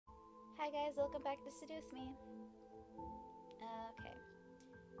Hi guys, welcome back to Seduce Me. Okay.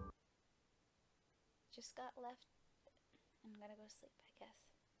 Just got left. I'm gonna go sleep, I guess.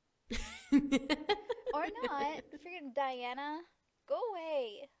 Or not. Freaking Diana. Go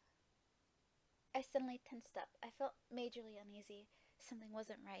away. I suddenly tensed up. I felt majorly uneasy. Something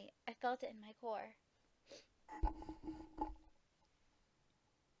wasn't right. I felt it in my core.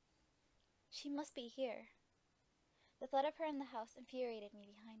 She must be here. The thought of her in the house infuriated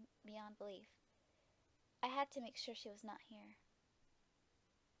me beyond belief. I had to make sure she was not here.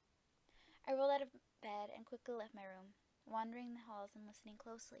 I rolled out of bed and quickly left my room, wandering the halls and listening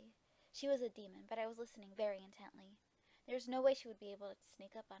closely. She was a demon, but I was listening very intently. There was no way she would be able to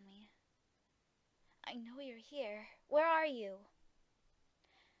sneak up on me. I know you're here. Where are you?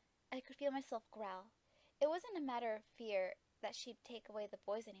 I could feel myself growl. It wasn't a matter of fear that she'd take away the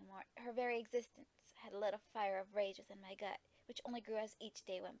boys anymore. Her very existence had lit a fire of rage within my gut, which only grew as each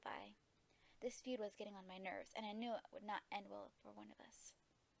day went by. This feud was getting on my nerves, and I knew it would not end well for one of us.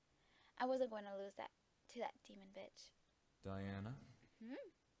 I wasn't going to lose that to that demon bitch. Diana?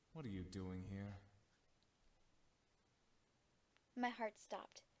 What are you doing here? My heart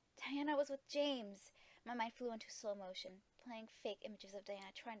stopped. Diana was with James. My mind flew into slow motion, playing fake images of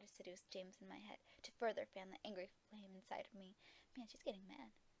Diana trying to seduce James in my head to further fan the angry flame inside of me. Man, she's getting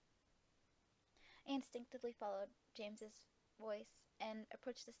mad. I instinctively followed James's voice and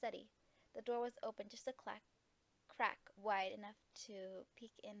approached the study. The door was open, just a crack wide enough to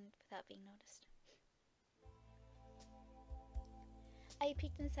peek in without being noticed. I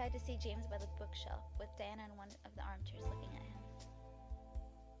peeked inside to see James by the bookshelf, with Diana in one of the armchairs looking at him.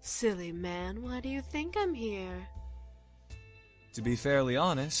 Silly man, why do you think I'm here? To be fairly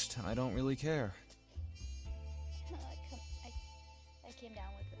honest, I don't really care. I came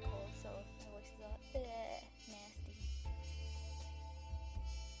down with a cold, so my voice is all nasty.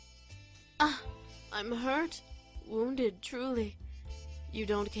 Ah, I'm hurt, wounded, truly. You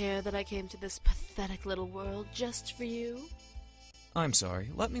don't care that I came to this pathetic little world just for you? I'm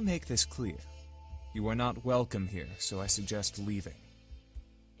sorry, let me make this clear. You are not welcome here, so I suggest leaving.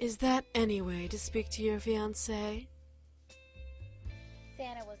 Is that any way to speak to your fiancé?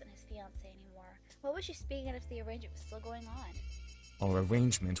 Diana wasn't his fiancé anymore. What was she speaking of if the arrangement was still going on? Our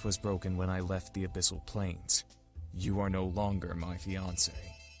arrangement was broken when I left the Abyssal Plains. You are no longer my fiancé.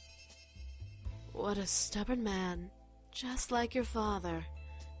 What a stubborn man. Just like your father.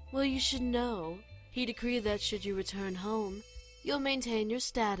 Well, you should know. He decreed that should you return home, you'll maintain your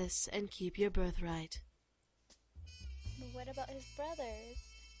status and keep your birthright. But what about his brothers?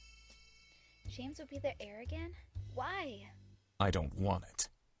 James would be their heir again? Why? I don't want it.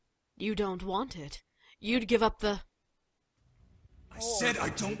 You don't want it. You'd give up the... I said I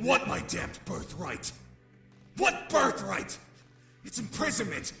don't want my damned birthright! What birthright? It's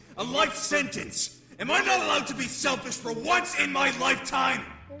imprisonment! A life sentence! Am I not allowed to be selfish for once in my lifetime?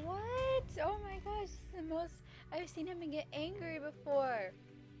 What? Oh my gosh, this is the most I've seen him get angry before.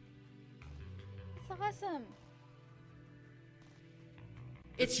 It's awesome.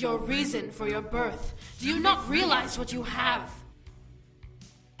 It's your reason for your birth. Do you not realize what you have?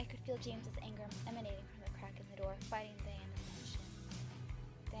 I could feel James's anger emanating from the crack in the door, fighting Diana's tension.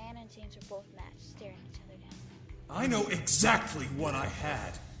 Diana and James were both matched, staring each other down. I know exactly what I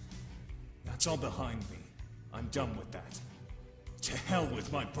had. That's all behind me. I'm done with that. To hell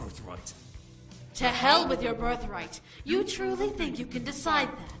with my birthright. To hell with your birthright. You truly think you can decide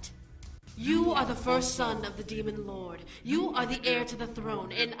that? You are the first son of the Demon Lord. You are the heir to the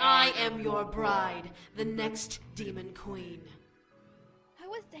throne, and I am your bride, the next Demon Queen. How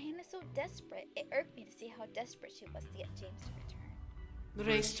was Diana so desperate? It irked me to see how desperate she was to get James to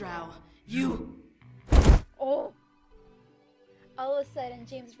return. Raystrau, you... Oh! All of a sudden,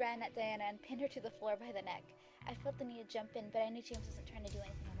 James ran at Diana and pinned her to the floor by the neck. I felt the need to jump in, but I knew James wasn't trying to do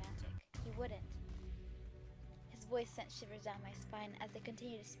anything romantic. He wouldn't. His voice sent shivers down my spine as they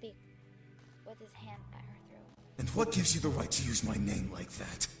continued to speak with his hand at her throat. And what gives you the right to use my name like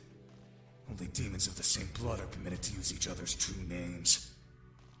that? Only demons of the same blood are permitted to use each other's true names.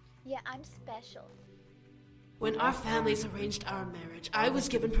 Yeah, I'm special. When our families arranged our marriage, I was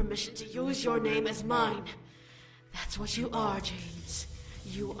given permission to use your name as mine. That's what you are, James.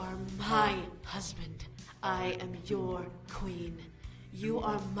 You are my husband. I am your queen. You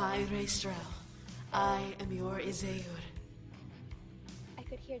are my Raystrau. I am your Izeur. I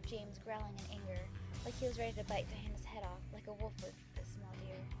could hear James growling in anger, like he was ready to bite Diana's head off, like a wolf would a small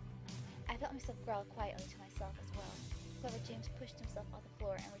deer. I felt myself growl quietly to myself as well. However, James pushed himself off the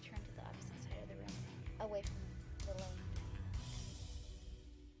floor and returned to the opposite side of the room, away from the lane.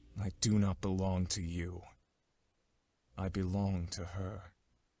 I do not belong to you. I belong to her.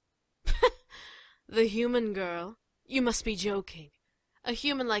 The human girl? You must be joking. A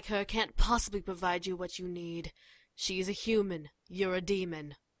human like her can't possibly provide you what you need. She's a human. You're a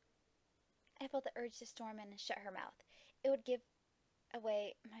demon. I felt the urge to storm in and shut her mouth. It would give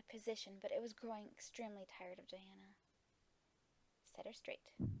away my position, but it was growing extremely tired of Diana. Set her straight.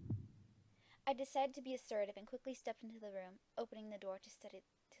 I decided to be assertive and quickly stepped into the room, opening the door to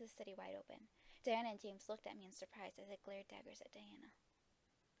the study wide open. Diana and James looked at me in surprise as I glared daggers at Diana.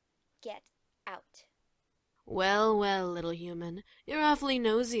 Get out. Well, well, little human. You're awfully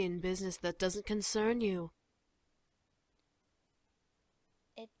nosy in business that doesn't concern you.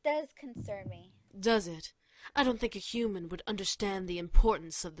 It does concern me. Does it? I don't think a human would understand the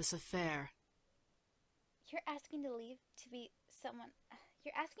importance of this affair. You're asking to leave to be someone...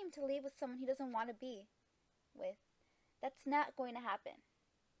 You're asking him to leave with someone he doesn't want to be with. That's not going to happen.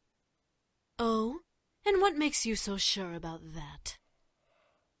 Oh? And what makes you so sure about that?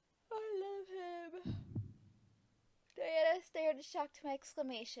 I love him. Diana stared in shock to my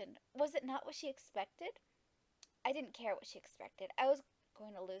exclamation. Was it not what she expected? I didn't care what she expected. I was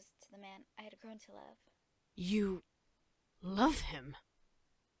going to lose to the man I had grown to love. You love him?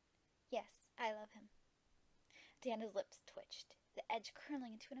 Yes, I love him. Diana's lips twitched, the edge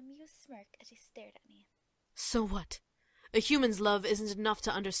curling into an amused smirk as she stared at me. So what? A human's love isn't enough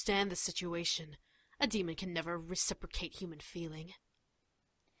to understand the situation. A demon can never reciprocate human feeling.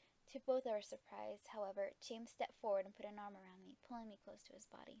 To both our surprise, however, James stepped forward and put an arm around me, pulling me close to his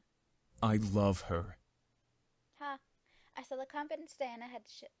body. I love her. Ha! I saw the confidence Diana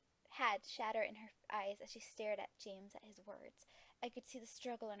had shatter in her eyes as she stared at James at his words. I could see the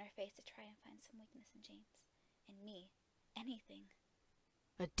struggle in her face to try and find some weakness in James. In me. Anything.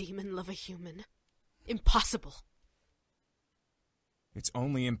 A demon love a human? Impossible. It's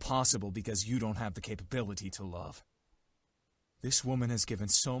only impossible because you don't have the capability to love. This woman has given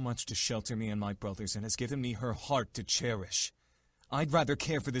so much to shelter me and my brothers and has given me her heart to cherish. I'd rather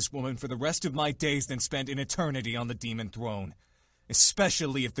care for this woman for the rest of my days than spend an eternity on the demon throne.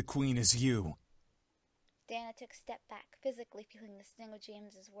 Especially if the queen is you. Diana took a step back, physically feeling the sting of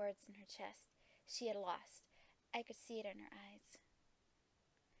James's words in her chest. She had lost. I could see it in her eyes.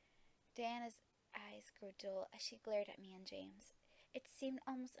 Diana's eyes grew dull as she glared at me and James. It seemed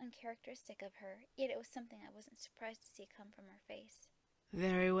almost uncharacteristic of her, yet it was something I wasn't surprised to see come from her face.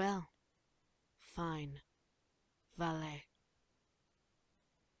 Very well. Fine. Valet.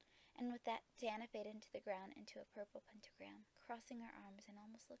 And with that, Diana faded into the ground into a purple pentagram, crossing her arms and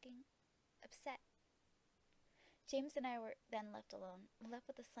almost looking upset. James and I were then left alone, left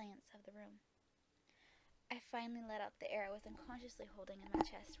with the silence of the room. I finally let out the air I was unconsciously holding in my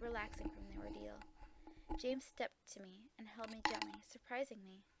chest, relaxing from the ordeal. James stepped to me and held me gently, surprising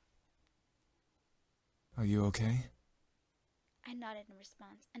me. Are you okay? I nodded in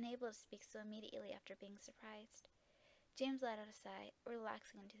response, unable to speak so immediately after being surprised. James let out a sigh,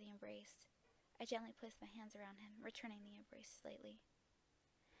 relaxing into the embrace. I gently placed my hands around him, returning the embrace slightly.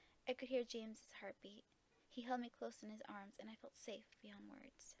 I could hear James's heartbeat. He held me close in his arms, and I felt safe beyond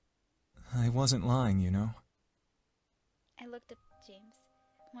words. I wasn't lying, you know. I looked at James,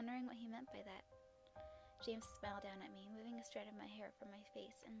 wondering what he meant by that. James smiled down at me, moving a strand of my hair from my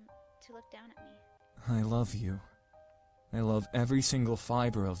face and to look down at me. I love you. I love every single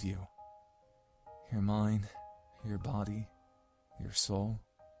fiber of you. Your mind, your body, your soul.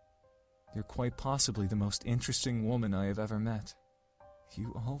 You're quite possibly the most interesting woman I have ever met.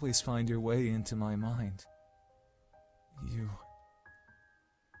 You always find your way into my mind. You...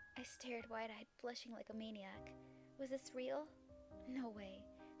 I stared wide-eyed, blushing like a maniac. Was this real? No way.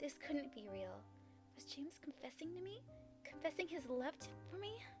 This couldn't be real. Was James confessing to me? Confessing his love for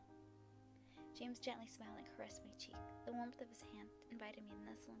me? James gently smiled and caressed my cheek. The warmth of his hand invited me to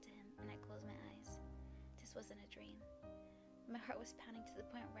nestle into him, and I closed my eyes. This wasn't a dream. My heart was pounding to the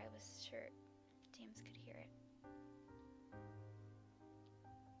point where I was sure James could hear it.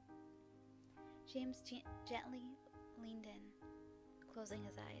 James gently leaned in, closing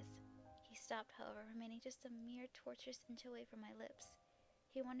his eyes. He stopped, however, remaining just a mere torturous inch away from my lips.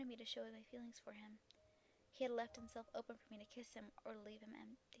 He wanted me to show my feelings for him. He had left himself open for me to kiss him or to leave him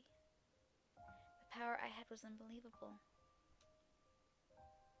empty. The power I had was unbelievable.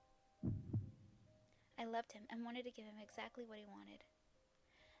 I loved him and wanted to give him exactly what he wanted.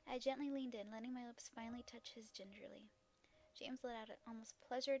 I gently leaned in, letting my lips finally touch his gingerly. James let out an almost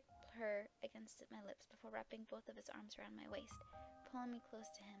pleasured purr against my lips before wrapping both of his arms around my waist, pulling me close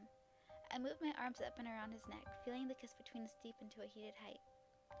to him. I moved my arms up and around his neck, feeling the kiss between us deep into a heated height.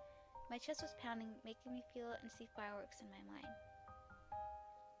 My chest was pounding, making me feel and see fireworks in my mind.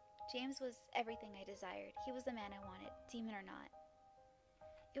 James was everything I desired. He was the man I wanted, demon or not.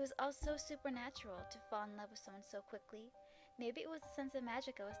 It was all so supernatural to fall in love with someone so quickly. Maybe it was a sense of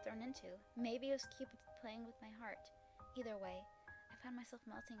magic I was thrown into. Maybe it was Cupid playing with my heart. Either way, I found myself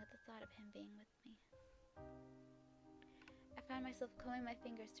melting at the thought of him being with me. I found myself combing my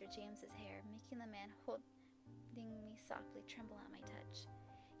fingers through James's hair, making the man holding me softly tremble at my touch.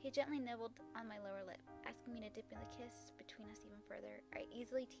 He gently nibbled on my lower lip, asking me to dip in the kiss between us even further. I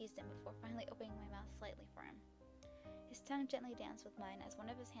easily teased him before finally opening my mouth slightly for him. His tongue gently danced with mine as one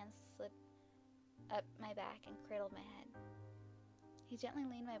of his hands slid up my back and cradled my head. He gently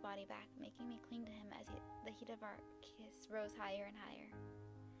leaned my body back, making me cling to him as the heat of our kiss rose higher and higher.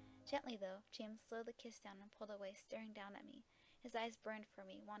 Gently, though, James slowed the kiss down and pulled away, staring down at me. His eyes burned for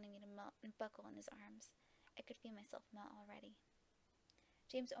me, wanting me to melt and buckle in his arms. I could feel myself melt already.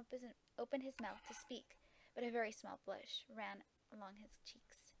 James opened his mouth to speak, but a very small blush ran along his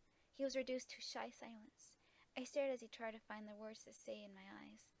cheeks. He was reduced to shy silence. I stared as he tried to find the words to say in my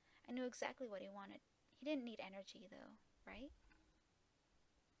eyes. I knew exactly what he wanted. He didn't need energy, though, right?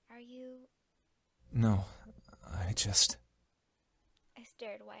 Are you... No, I just... I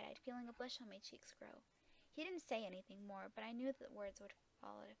stared wide-eyed, feeling a blush on my cheeks grow. He didn't say anything more, but I knew that words would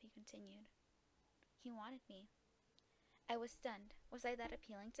follow if he continued. He wanted me. I was stunned. Was I that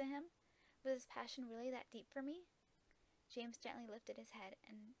appealing to him? Was his passion really that deep for me? James gently lifted his head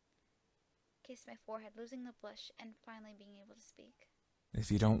and kissed my forehead, losing the blush and finally being able to speak.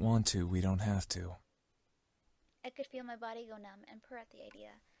 If you don't want to, we don't have to. I could feel my body go numb and purr at the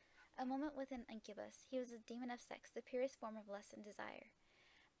idea. A moment with an incubus, he was a demon of sex, the purest form of lust and desire.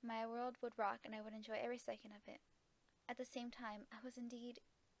 My world would rock and I would enjoy every second of it. At the same time, I was indeed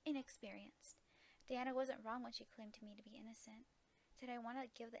inexperienced. Diana wasn't wrong when she claimed me to be innocent. Did I want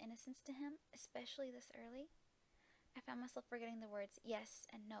to give the innocence to him, especially this early? I found myself forgetting the words yes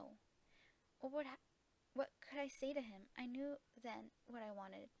and no. What could I say to him? I knew then what I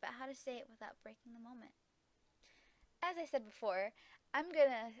wanted, but how to say it without breaking the moment? As I said before, I'm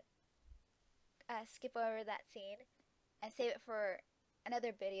gonna skip over that scene and save it for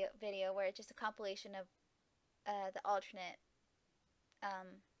another video where it's just a compilation of the alternate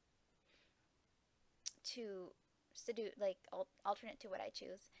to Seduce, like alternate to what I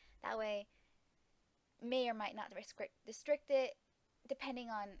choose. That way, may or might not restrict it, depending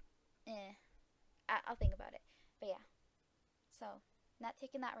on. I'll think about it. But yeah, so not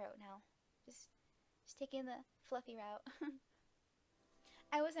taking that route now. Just taking the fluffy route.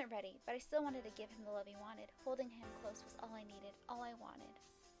 I wasn't ready, but I still wanted to give him the love he wanted. Holding him close was all I needed, all I wanted.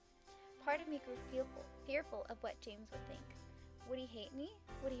 Part of me grew fearful of what James would think. Would he hate me?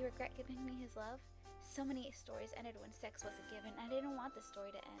 Would he regret giving me his love? So many stories ended when sex wasn't given. I didn't want the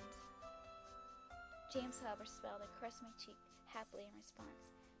story to end. James, however, smiled and caressed my cheek happily in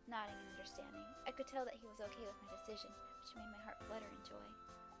response, nodding in understanding. I could tell that he was okay with my decision, which made my heart flutter in joy.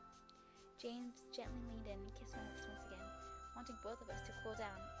 James gently leaned in and kissed my lips once again, wanting both of us to cool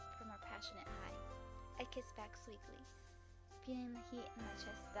down from our passionate high. I kissed back sweetly, feeling the heat in my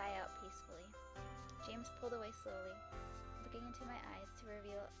chest die out peacefully. James pulled away slowly, looking into my eyes to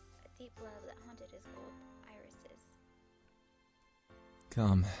reveal a deep love that haunted his gold irises.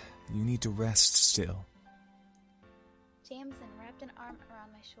 Come, you need to rest still. James then wrapped an arm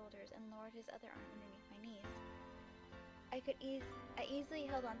around my shoulders and lowered his other arm underneath my knees. I easily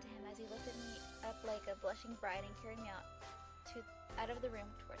held on to him as he lifted me up like a blushing bride and carried me out of the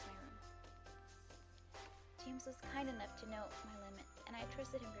room towards my room. James was kind enough to know my limits, and I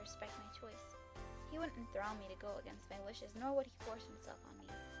trusted him to respect my choice. He wouldn't enthrall me to go against my wishes, nor would he force himself on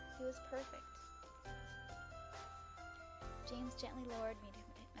me. He was perfect. James gently lowered me to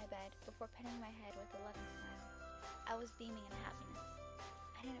my bed before petting my head with a loving smile. I was beaming in happiness.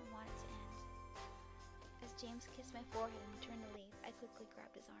 I didn't want it to end. As James kissed my forehead and turned to leave, I quickly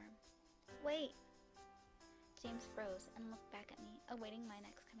grabbed his arm. Wait! James froze and looked back at me, awaiting my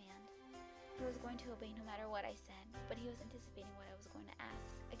next command. He was going to obey no matter what I said, but he was anticipating what I was going to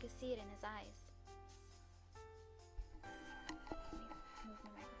ask. I could see it in his eyes. Move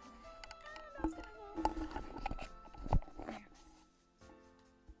my microphone. There.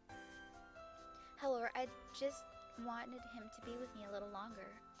 However, I just wanted him to be with me a little longer.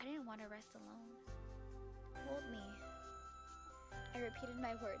 I didn't want to rest alone. Hold me. I repeated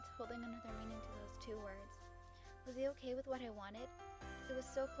my words, holding another meaning to those two words. Was he okay with what I wanted? It was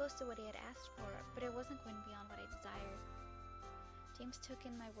so close to what he had asked for, but it wasn't going beyond what I desired. James took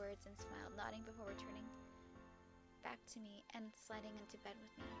in my words and smiled, nodding before returning back to me and sliding into bed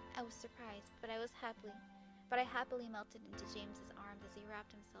with me. I was surprised, but I happily melted into James's arms as he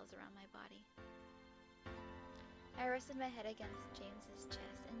wrapped himself around my body. I rested my head against James's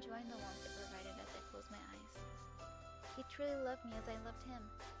chest, enjoying the warmth it provided as I closed my eyes. He truly loved me as I loved him.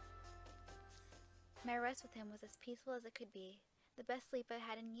 My rest with him was as peaceful as it could be, the best sleep I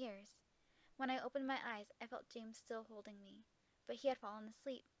had in years. When I opened my eyes, I felt James still holding me, but he had fallen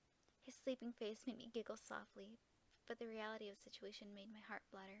asleep. His sleeping face made me giggle softly, but the reality of the situation made my heart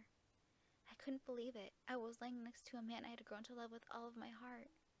flutter. I couldn't believe it. I was lying next to a man I had grown to love with all of my heart.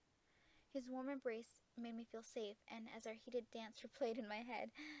 His warm embrace made me feel safe, and as our heated dance replayed in my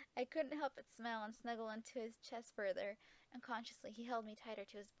head, I couldn't help but smile and snuggle into his chest further. Unconsciously, he held me tighter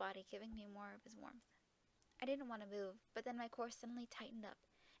to his body, giving me more of his warmth. I didn't want to move, but then my core suddenly tightened up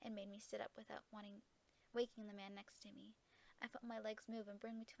and made me sit up without waking the man next to me. I felt my legs move and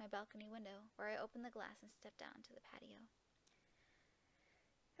bring me to my balcony window, where I opened the glass and stepped out into the patio.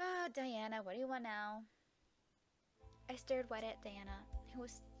 "Ah, Diana, what do you want now?" I stared wide at Diana, who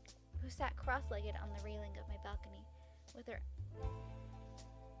sat cross-legged on the railing of my balcony, with her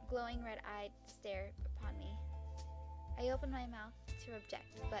glowing red-eyed stare upon me. I opened my mouth to object,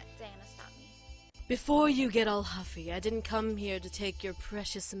 but Diana stopped me. Before you get all huffy, I didn't come here to take your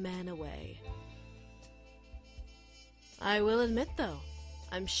precious man away. I will admit, though,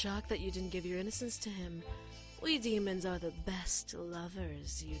 I'm shocked that you didn't give your innocence to him. We demons are the best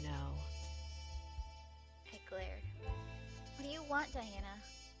lovers, you know. I glared. "What do you want, Diana?"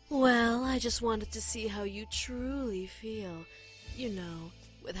 Well, I just wanted to see how you truly feel. You know,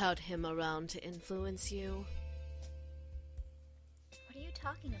 without him around to influence you. What are you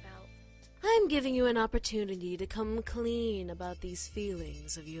talking about? I'm giving you an opportunity to come clean about these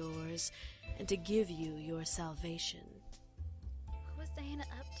feelings of yours, and to give you your salvation. What was Diana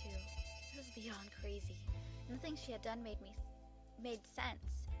up to? This was beyond crazy. Nothing she had done made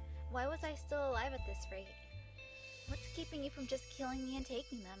sense. Why was I still alive at this rate? What's keeping you from just killing me and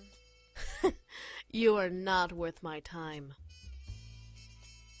taking them? You are not worth my time.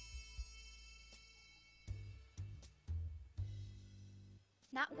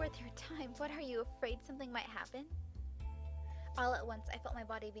 Not worth your time? What, are you afraid something might happen? All at once, I felt my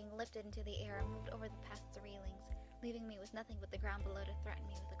body being lifted into the air and moved over past the railings, leaving me with nothing but the ground below to threaten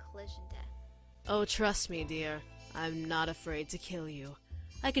me with a collision death. Oh, trust me, dear. I'm not afraid to kill you.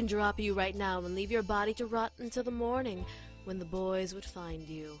 I can drop you right now and leave your body to rot until the morning, when the boys would find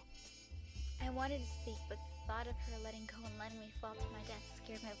you. I wanted to speak, but the thought of her letting go and letting me fall to my death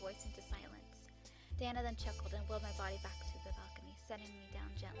scared my voice into silence. Diana then chuckled and wheeled my body back to the balcony, setting me down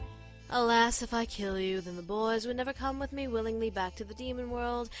gently. Alas, if I kill you, then the boys would never come with me willingly back to the demon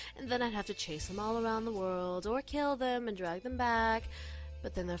world, and then I'd have to chase them all around the world, or kill them and drag them back.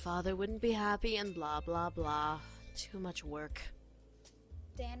 But then their father wouldn't be happy, and blah blah blah. Too much work.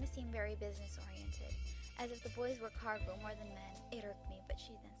 Diana seemed very business-oriented, as if the boys were cargo more than men. It irked me, but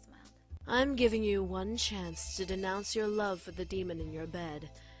she then smiled. I'm giving you one chance to denounce your love for the demon in your bed,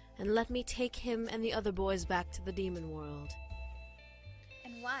 and let me take him and the other boys back to the demon world.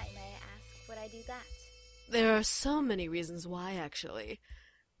 And why, may I ask, would I do that? There are so many reasons why, actually.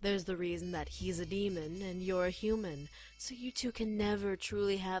 There's the reason that he's a demon and you're a human, so you two can never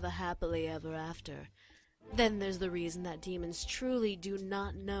truly have a happily ever after. Then there's the reason that demons truly do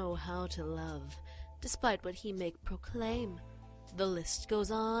not know how to love, despite what he may proclaim. The list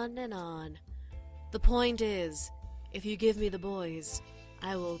goes on and on. The point is, if you give me the boys,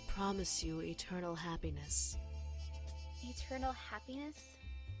 I will promise you eternal happiness. Eternal happiness?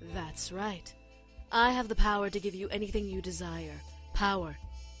 That's right. I have the power to give you anything you desire. Power,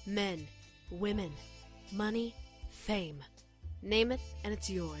 men, women, money, fame. Name it, and it's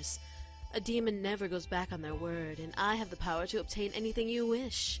yours. A demon never goes back on their word, and I have the power to obtain anything you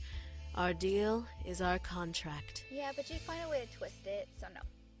wish. Our deal is our contract. Yeah, but you'd find a way to twist it, so no.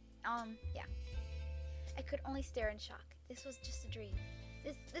 Yeah. I could only stare in shock. This was just a dream.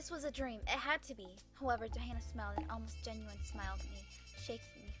 This was a dream. It had to be. However, Diana smiled an almost genuine smile at me,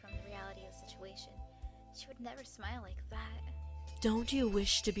 shaking me from the reality of the situation. She would never smile like that. Don't you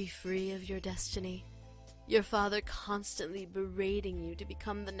wish to be free of your destiny? Your father constantly berating you to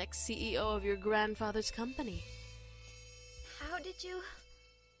become the next CEO of your grandfather's company. How did you...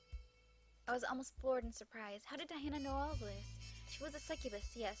 I was almost floored in surprise. How did Diana know all of this? She was a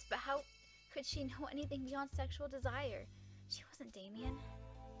succubus, yes, but how could she know anything beyond sexual desire? She wasn't Damien.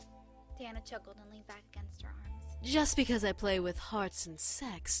 Diana chuckled and leaned back against her arms. Just because I play with hearts and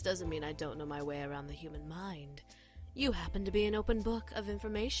sex doesn't mean I don't know my way around the human mind. You happen to be an open book of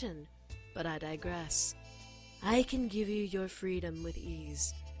information, but I digress. I can give you your freedom with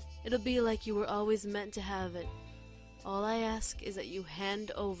ease. It'll be like you were always meant to have it. All I ask is that you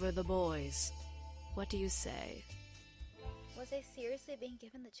hand over the boys. What do you say? Was I seriously being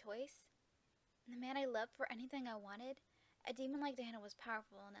given the choice? The man I loved for anything I wanted? A demon like Diana was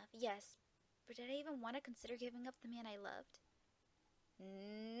powerful enough, yes, But did I even want to consider giving up the man I loved?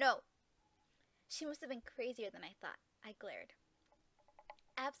 No! She must have been crazier than I thought. I glared.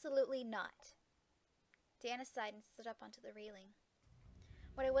 Absolutely not. Diana sighed and stood up onto the railing.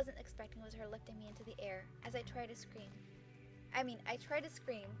 What I wasn't expecting was her lifting me into the air as I tried to scream. I tried to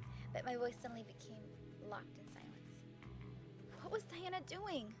scream, but my voice suddenly became locked in silence. What was Diana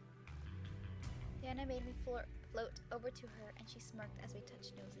doing? Diana made me float over to her, and she smirked as we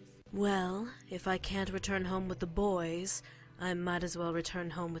touched noses. Well, if I can't return home with the boys, I might as well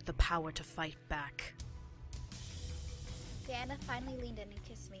return home with the power to fight back. Diana finally leaned in and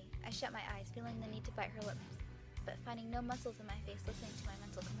kissed me. I shut my eyes, feeling the need to bite her lips, but finding no muscles in my face listening to my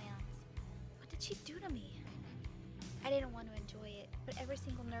mental commands. What did she do to me? I didn't want to enjoy it, but every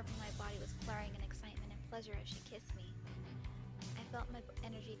single nerve in my body was firing in excitement and pleasure as she kissed me. I felt my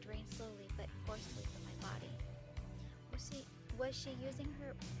energy drain slowly but forcefully from my body. Was she using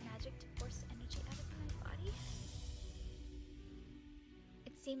her magic to force energy out of my body?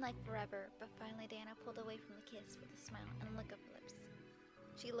 It seemed like forever, but finally Diana pulled away from the kiss with a smile and a lick of her lips.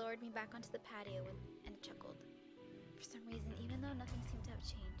 She lowered me back onto the patio and chuckled. For some reason, even though nothing seemed to have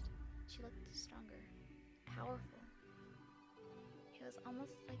changed, she looked stronger, powerful. It was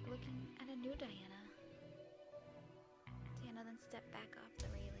almost like looking at a new Diana. Diana then stepped back off the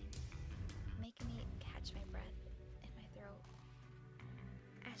railing, making me catch my breath in my throat.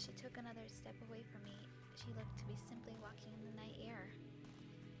 As she took another step away from me, she looked to be simply walking in the night air.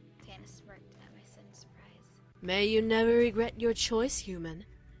 Diana smirked at my sudden surprise. May you never regret your choice, human.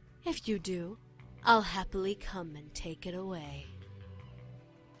 If you do, I'll happily come and take it away.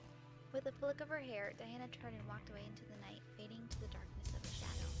 With a flick of her hair, Diana turned and walked away into the night, fading to the darkness of a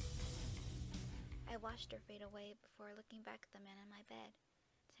shadow. I watched her fade away before looking back at the man in my bed.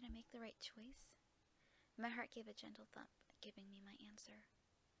 Did I make the right choice? My heart gave a gentle thump, giving me my answer.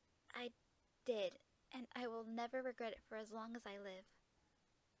 I did, and I will never regret it for as long as I live.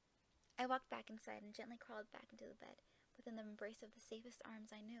 I walked back inside and gently crawled back into the bed, within the embrace of the safest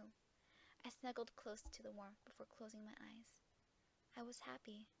arms I knew. I snuggled close to the warmth before closing my eyes. I was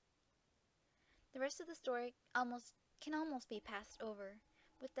happy. The rest of the story can almost be passed over.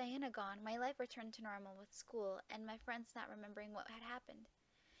 With Diana gone, my life returned to normal with school and my friends not remembering what had happened.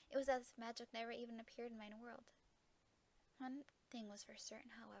 It was as if magic never even appeared in my world. One thing was for certain,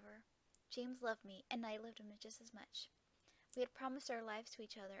 however. James loved me, and I loved him just as much. We had promised our lives to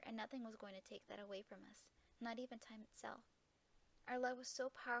each other, and nothing was going to take that away from us, not even time itself. Our love was so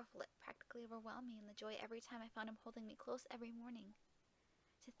powerful it practically overwhelmed me in the joy every time I found him holding me close every morning.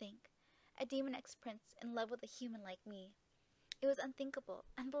 To think, a demon ex-prince in love with a human like me. It was unthinkable,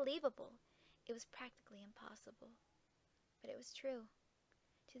 unbelievable. It was practically impossible. But it was true.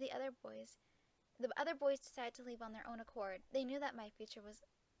 The other boys decided to leave on their own accord. They knew that my future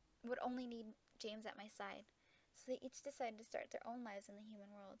would only need James at my side, so they each decided to start their own lives in the human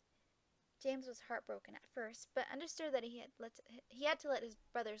world. James was heartbroken at first, but understood that he had to let his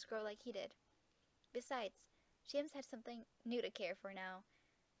brothers grow like he did. Besides, James had something new to care for now.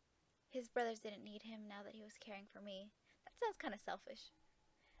 His brothers didn't need him now that he was caring for me. That sounds kind of selfish.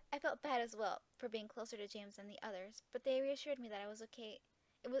 I felt bad as well for being closer to James than the others, but they reassured me that I was okay.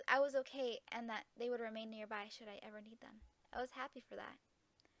 I was okay, and that they would remain nearby should I ever need them. I was happy for that.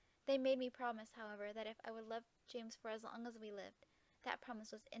 They made me promise, however, that if I would love James for as long as we lived, that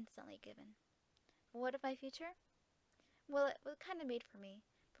promise was instantly given. What of my future? Well, it was kind of made for me.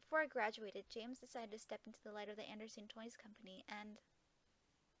 Before I graduated, James decided to step into the light of the Anderson Toys Company, and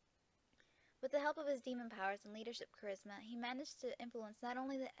with the help of his demon powers and leadership charisma, he managed to influence not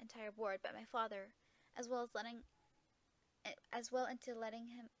only the entire board, but my father, as well into letting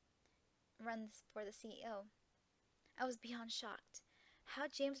him run for the CEO. I was beyond shocked. How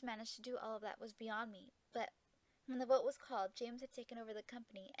James managed to do all of that was beyond me, but when the vote was called, James had taken over the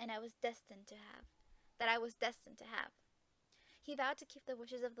company, and I was destined to have. He vowed to keep the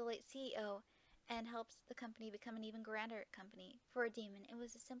wishes of the late CEO and helped the company become an even grander company. For a demon, it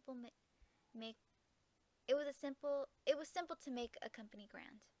was simple to make a company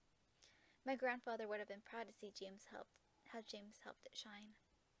grand. My grandfather would have been proud to see how James helped it shine.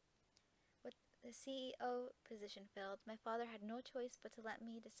 With the CEO position filled, my father had no choice but to let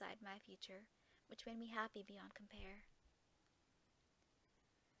me decide my future, which made me happy beyond compare.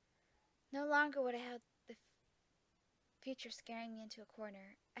 No longer would I have the future scaring me into a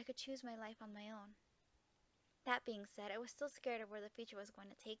corner. I could choose my life on my own. That being said, I was still scared of where the future was going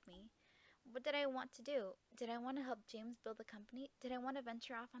to take me. What did I want to do? Did I want to help James build the company? Did I want to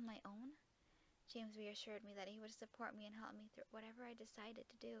venture off on my own? James reassured me that he would support me and help me through whatever I decided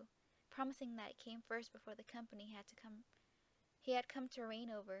to do, promising that it came first before the company he had come to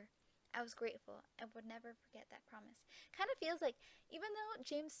reign over. I was grateful. I would never forget that promise. Kind of feels like, even though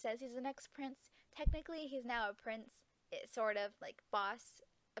James says he's the next prince, technically he's now a prince, sort of like boss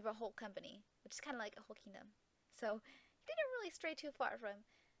of a whole company, which is kind of like a whole kingdom. So he didn't really stray too far from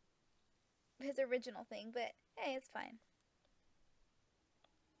his original thing, but hey, it's fine.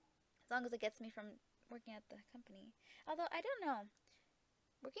 As long as it gets me from working at the company. Although, I don't know.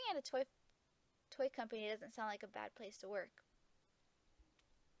 Working at a toy company doesn't sound like a bad place to work.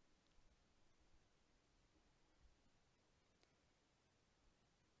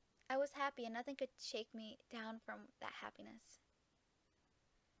 I was happy and nothing could shake me down from that happiness.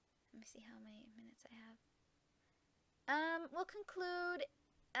 Let me see how many minutes I have. We'll conclude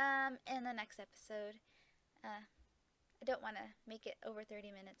in the next episode. I don't want to make it over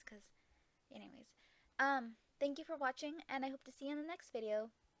 30 minutes because, anyways. Thank you for watching and I hope to see you in the next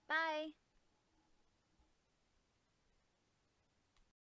video. Bye!